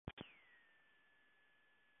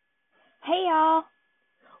Hey y'all!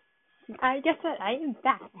 I guess what I am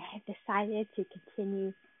back. I have decided to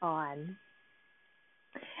continue on.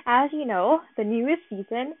 As you know, the newest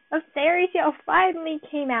season of Fairy Tail finally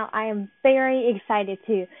came out. I am very excited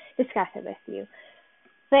to discuss it with you.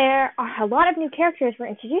 There are a lot of new characters we're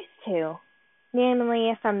introduced to,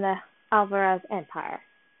 namely from the Alvarez Empire.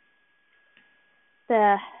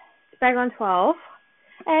 The Dragon 12,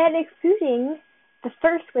 and including the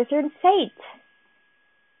first wizard, Fate.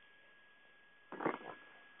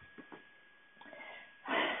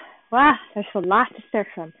 Wow, there's a lot to search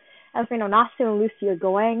from. As we know, Natsu and Lucy are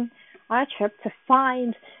going on a trip to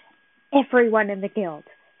find everyone in the guild.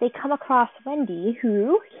 They come across Wendy,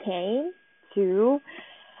 who came to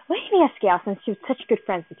Waving a Scale since she was such good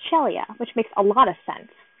friends with Shelia, which makes a lot of sense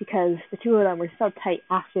because the two of them were so tight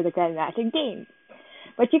after the Grand Magic Games.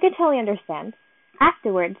 But you can totally understand.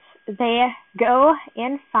 Afterwards, they go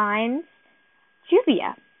and find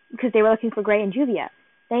Juvia because they were looking for Gray and Juvia.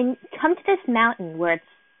 They come to this mountain where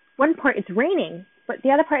one part it's raining, but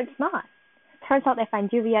the other part it's not. Turns out they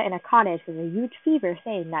find Juvia in a cottage with a huge fever,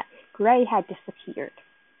 saying that Gray had disappeared.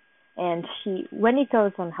 And Wendy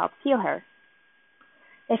goes and helps heal her.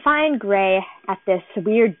 They find Gray at this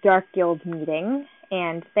weird Dark Guild meeting,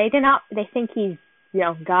 and they think he's,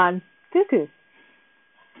 gone cuckoo.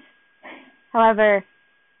 However,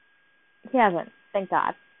 he hasn't, thank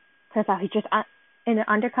God. Turns out he's just in an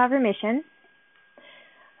undercover mission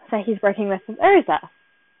that he's working with Urza.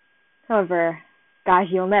 However,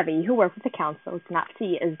 Gagio and Levy, who work with the council, do not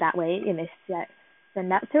see it as that way, and they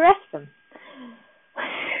send out to arrest him.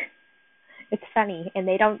 It's funny, and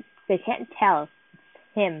they can't tell it's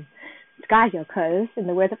him. It's Gagio, because in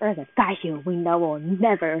the words of Urza, Gagio, we know, will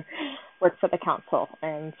never work for the council,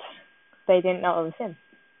 and they didn't know it was him.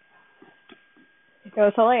 It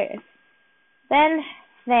was hilarious. Then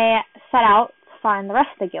they set out to find the rest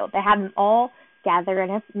of the guild. They had them all gather in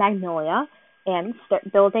a Magnolia and start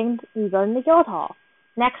rebuilding the guild hall.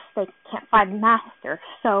 Next, they can't find the master,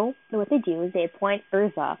 so what they do is they appoint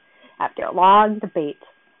Urza, after a long debate,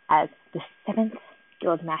 as the 7th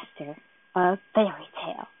guild master of Fairy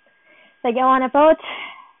Tail. They go on a boat,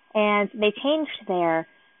 and they change their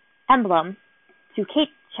emblem to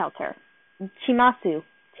Kate Shelter. Shimasu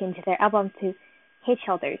changed their emblem to Kate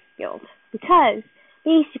Shelter's guild, because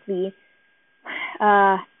basically,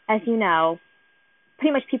 as you know,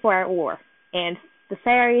 pretty much people are at war, and the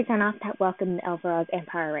fairies are not that welcome in Alvarez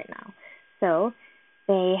Empire right now. So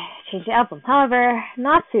they changed the album. However,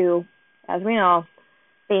 Natsu, as we know,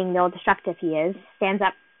 being the destructive he is, stands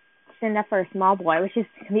up for a small boy, which is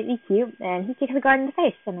completely cute, and he kicks the guard in the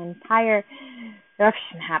face, and an entire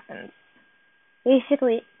eruption happens.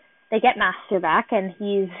 Basically, they get Master back, and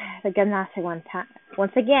he's the good Master once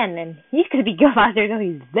again, and he's going to be good Master until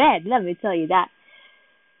he's dead, let me tell you that.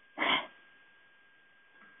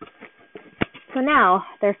 So now,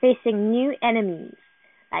 they're facing new enemies,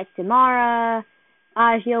 like Damara,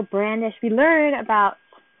 Agio, Brandish. We learn about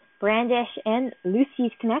Brandish and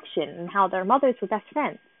Lucy's connection, and how their mothers were best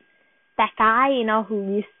friends. That guy,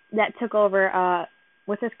 that took over,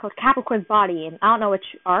 what's this called, Capricorn's body, and I don't know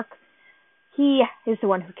which arc, he is the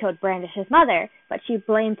one who killed Brandish's mother, but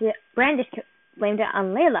Brandish blamed it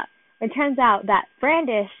on Layla. It turns out that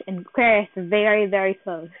Brandish and Aquarius are very, very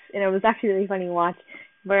close, and it was actually really funny to watch,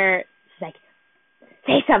 where she's like,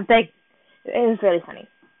 say something. It was really funny.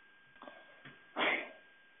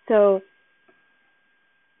 So,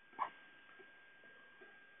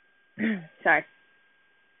 sorry.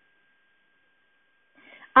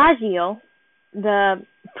 Agio, the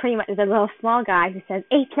little small guy who says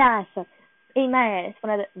A+, or A-,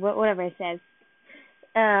 whatever it says.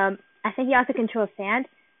 I think he also controls sand.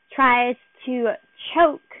 Tries to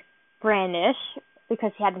choke Brandish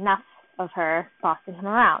because he had enough of her bossing him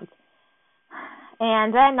around.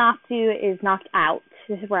 And then Natsu is knocked out.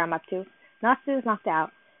 This is where I'm up to. Natsu is knocked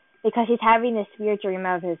out because he's having this weird dream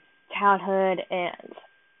of his childhood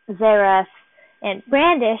and Xerath. And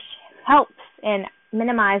Brandish helps and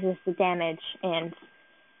minimizes the damage and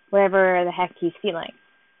whatever the heck he's feeling.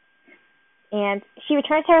 And she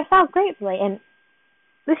returns to her cell gratefully. And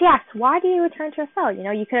Lucy asks, why do you return to her cell?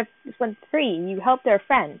 You could have just went free. You helped their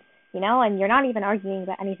friend, and you're not even arguing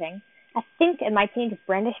about anything. I think it might change if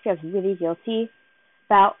Brandish feels really guilty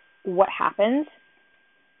about what happened.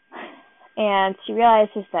 And she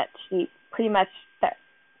realizes that that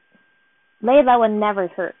Layla would never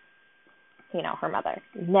hurt, her mother.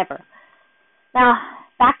 Never. Now,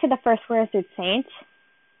 back to the first wizard saint.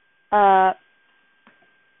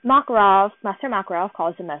 Master Makarov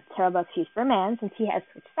calls him a terrible excuse for a man since he has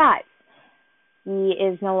switched sides. He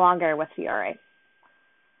is no longer with Fiore.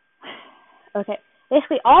 Okay,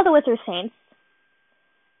 Basically, all the Wizard Saints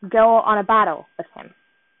go on a battle with him.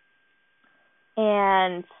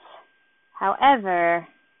 And, however,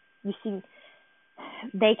 you see,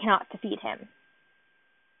 they cannot defeat him.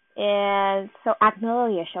 And so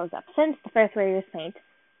Agnologia shows up. Since the first Warrior Saint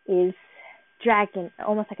is dragon,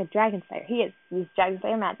 almost like a dragon slayer, he's dragon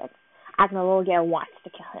slayer magic. Agnologia wants to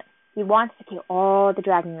kill him. He wants to kill all the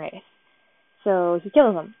dragon race. So he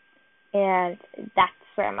kills them. And that's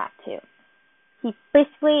where I'm at too. He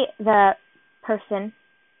basically, the first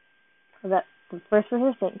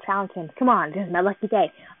Warrior Saint challenged him. Come on, this is my lucky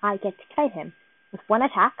day. I get to fight him. With one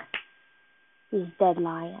attack, he's dead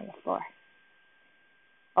lying on the floor.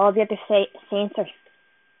 All the other saints are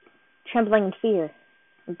trembling in fear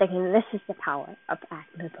and thinking this is the power of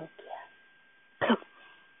Agnologia.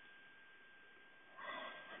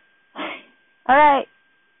 Alright.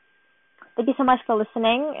 Thank you so much for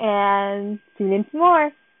listening, and tune in for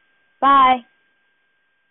more. Bye.